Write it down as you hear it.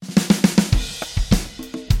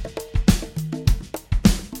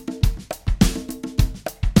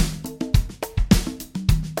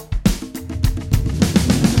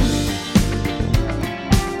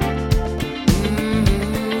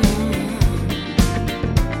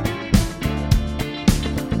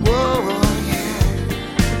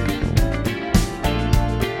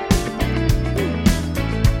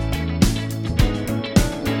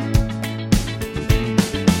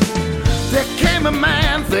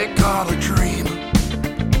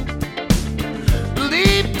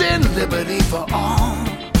remedy for all.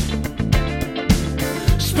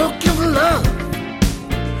 Spoke of love,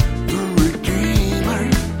 the Redeemer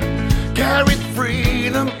carried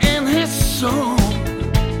freedom in his soul.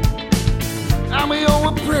 And we owe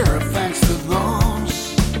a prayer of thanks to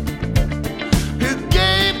those who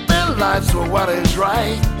gave their lives for what is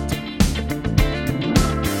right.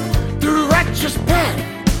 The righteous path,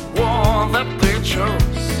 one that they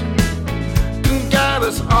chose, can guide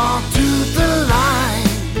us on to the light.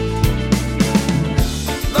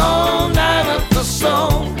 Long night of the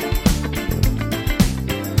soul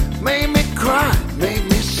made me cry, made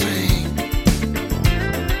me sing.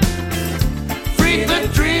 Freed the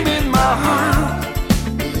dream in my heart.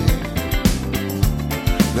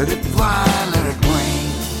 Let it fly, let it rain.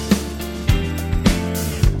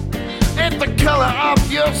 Ain't the color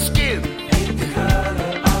of your skin, ain't the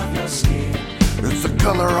color of your skin. It's the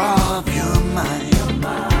color of your mind.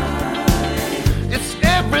 It's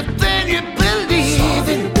everything you believe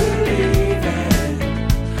in.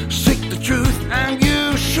 Seek the truth and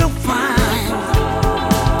you shall find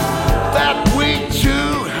that we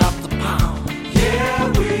too have the power. Yeah,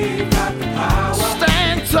 we got the power.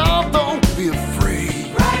 Stand tall, don't be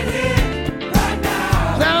afraid. Right here, right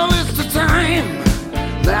now. Now is the time.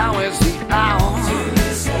 Now is the hour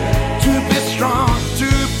to be strong, to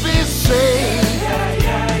be saved.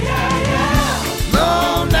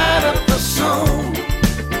 Long night of the soul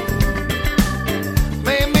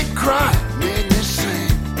made me cry, made me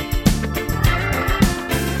sing.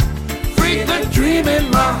 Freed the dream in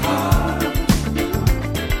my heart.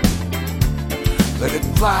 Let it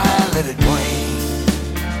fly, let it rain.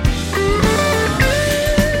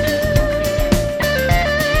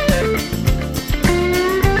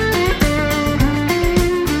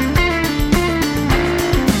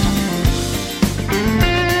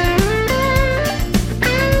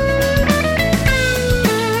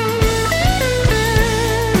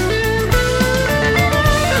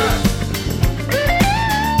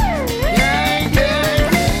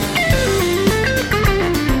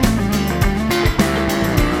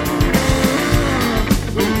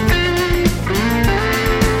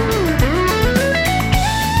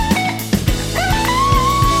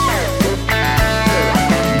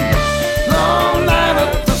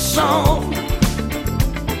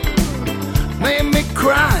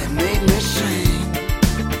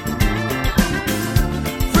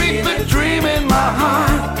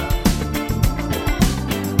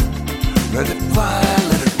 Let it fly,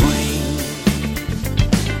 let it rain.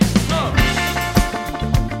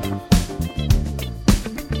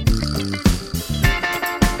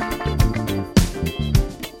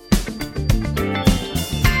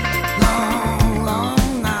 Long,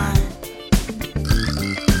 long night.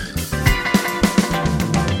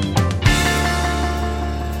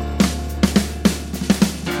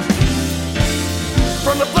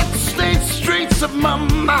 From the blood-stained streets of my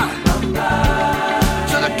mind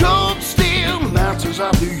to the cold steel mountains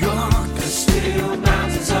of New York, the steel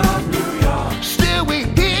mountains of New York. Still we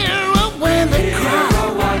hear a windy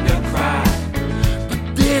cry, but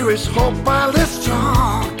there is hope while let's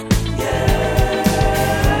talk. Yeah.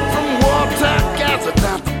 From wartime Gaza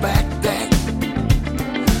down to Baghdad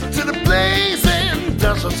to the blazing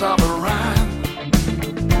deserts of Iran.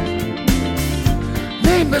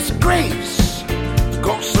 Nameless graves, the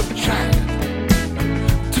ghosts of China,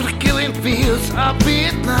 fields of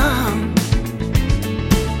Vietnam.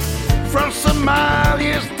 From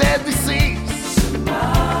Somalia's deadly seas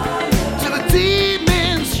to the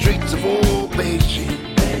teeming streets of old Beijing.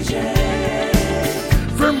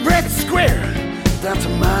 From Red Square down to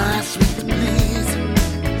my sweet please,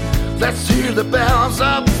 let's hear the bells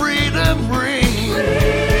of freedom ring.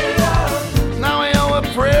 Now we owe a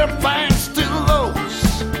prayer of thanks to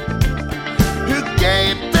those who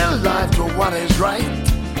gave their life for what is right.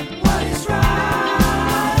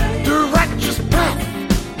 The righteous path,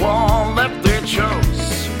 one that they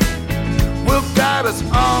chose, will guide us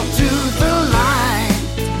on to the light.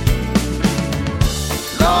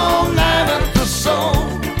 Long night of the soul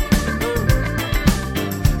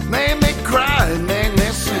made me cry, made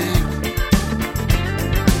me sing.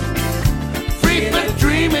 Freed the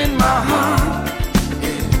dream in my heart.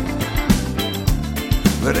 Yeah.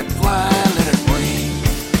 Let it fly, let it rain.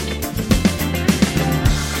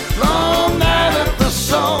 Long night of the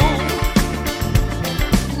soul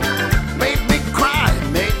made me cry,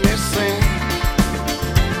 made me sing.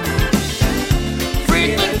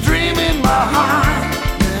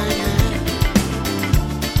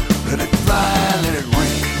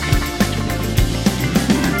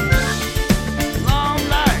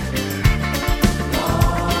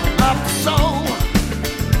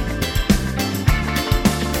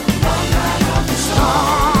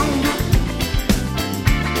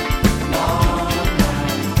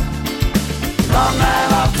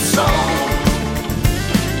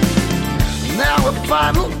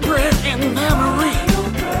 final prayer in memory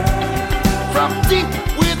from deep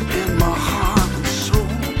within my heart and soul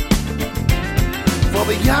for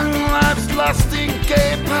the young lives lost in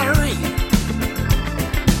gay Paris.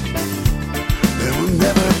 They will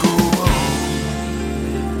never go on,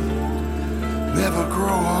 never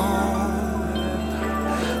grow old,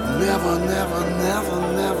 never, never, never.